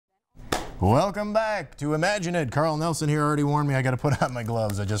Welcome back to Imagine It. Carl Nelson here already warned me I got to put on my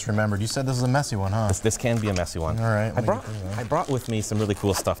gloves. I just remembered. You said this is a messy one, huh? This can be a messy one. All right. I brought with me some really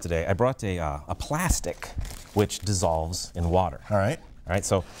cool stuff today. I brought a plastic which dissolves in water. All right. All right,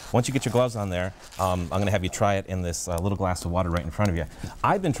 so once you get your gloves on there, I'm going to have you try it in this little glass of water right in front of you.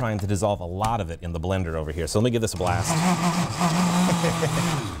 I've been trying to dissolve a lot of it in the blender over here, so let me give this a blast.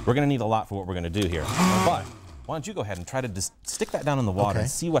 We're going to need a lot for what we're going to do here. But why don't you go ahead and try to just stick that down in the water and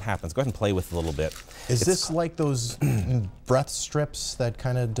see what happens. Go ahead and play with it a little bit. Is this like those breath strips that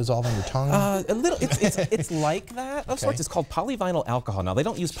kind of dissolve on your tongue? A little. It's like that of sorts. It's called polyvinyl alcohol. Now, they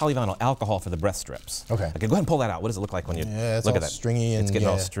don't use polyvinyl alcohol for the breath strips. Okay. Go ahead and pull that out. What does it look like when you look at that? Stringy and it's getting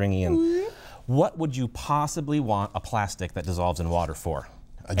all stringy. And what would you possibly want a plastic that dissolves in water for?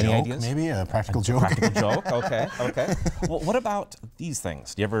 Any joke, ideas? Maybe a practical joke. Practical joke. Okay. Okay. Well, what about these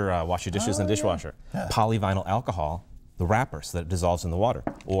things? Do you ever wash your dishes in the dishwasher? Yeah. Polyvinyl alcohol, the wrapper, so that it dissolves in the water.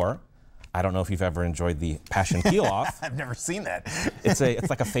 Or, I don't know if you've ever enjoyed the passion peel off. I've never seen that. It's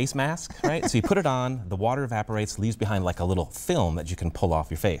like a face mask, right? So you put it on, the water evaporates, leaves behind like a little film that you can pull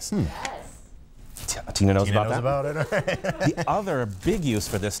off your face. Tina knows about that. The other big use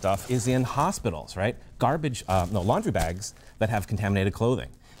for this stuff is in hospitals, right? Laundry bags that have contaminated clothing.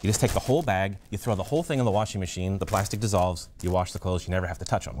 You just take the whole bag, you throw the whole thing in the washing machine, the plastic dissolves, you wash the clothes, you never have to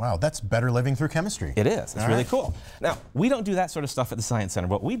touch them. Wow, that's better living through chemistry. It is. It's really cool. Now, we don't do that sort of stuff at the Science Center.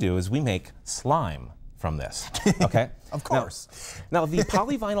 What we do is we make slime from this, okay? Of course. Now, the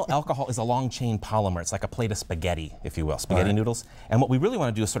polyvinyl alcohol is a long-chain polymer. It's like a plate of spaghetti, if you will, spaghetti noodles. And what we really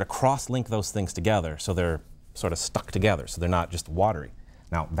want to do is sort of cross-link those things together so they're sort of stuck together, so they're not just watery.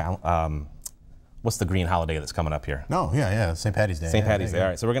 Now, what's the green holiday that's coming up here? No, yeah, St. Patty's Day. St. Patty's Day, all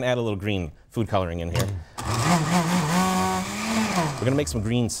right. So we're going to add a little green food coloring in here. We're going to make some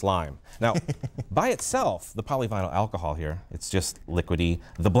green slime. Now, by itself, the polyvinyl alcohol here, it's just liquidy.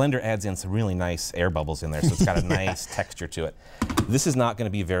 The blender adds in some really nice air bubbles in there, so it's got a nice texture to it. This is not going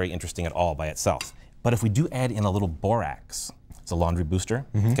to be very interesting at all by itself. But if we do add in a little borax, it's a laundry booster.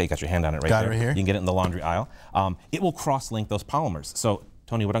 Okay, you got your hand on it right there. Got it right here. You can get it in the laundry aisle. It will cross-link those polymers. So,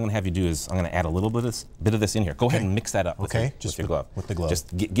 Tony, what I'm going to have you do is I'm going to add a little bit of this in here. Go ahead and mix that up with your glove. With the glove.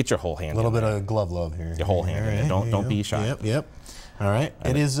 Just get your whole hand. A little bit of glove love here. Your whole hand. In there. Don't be shy. Yep. All right.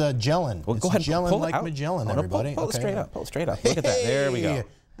 It is gelling. Well, go ahead and gelling like Magellan, everybody. Pull it straight up. Pull it straight up. Look at that. There we go.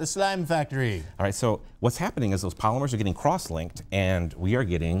 The slime factory. All right. So what's happening is those polymers are getting cross-linked, and we are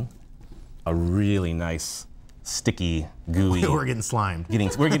getting a really nice, sticky, gooey. We're getting slimed.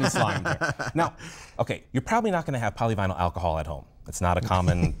 We're getting slimed there. Now, okay, you're probably not going to have polyvinyl alcohol at home. It's not a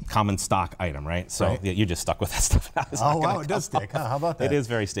common stock item, right? So you're just stuck with that stuff now. Oh, wow, it does stick, huh? How about that? It is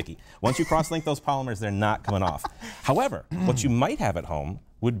very sticky. Once you cross-link those polymers, they're not coming off. However, what you might have at home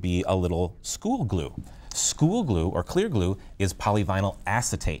would be a little school glue. School glue, or clear glue, is polyvinyl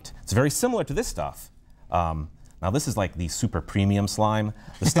acetate. It's very similar to this stuff. Now, this is like the super premium slime.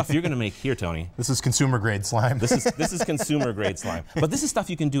 The stuff you're going to make here, Tony. This is consumer grade slime. This is consumer grade slime. But this is stuff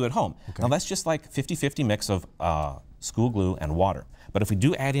you can do at home. Now, that's just like 50-50 mix of school glue and water. But if we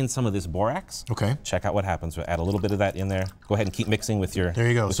do add in some of this borax, check out what happens. We'll add a little bit of that in there. Go ahead and keep mixing with your,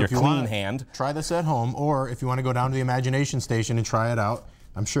 clean hand. Try this at home, or if you want to go down to the Imagination Station and try it out,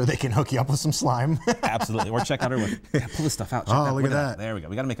 I'm sure they can hook you up with some slime. Absolutely. Or check out our pull this stuff out. Look at that. There we go.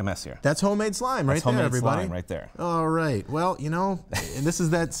 We got to make a mess here. That's homemade slime right there, everybody. Slime right there. All right. Well, you know, this is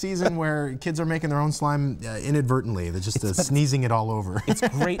that season where kids are making their own slime inadvertently. They're just sneezing it all over. It's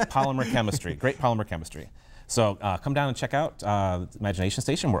great polymer chemistry. Great polymer chemistry. So come down and check out Imagination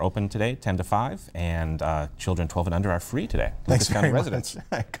Station. We're open today, 10 to 5, and children 12 and under are free today. Thanks very much.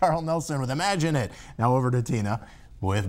 Carl Nelson with Imagine It. Now over to Tina.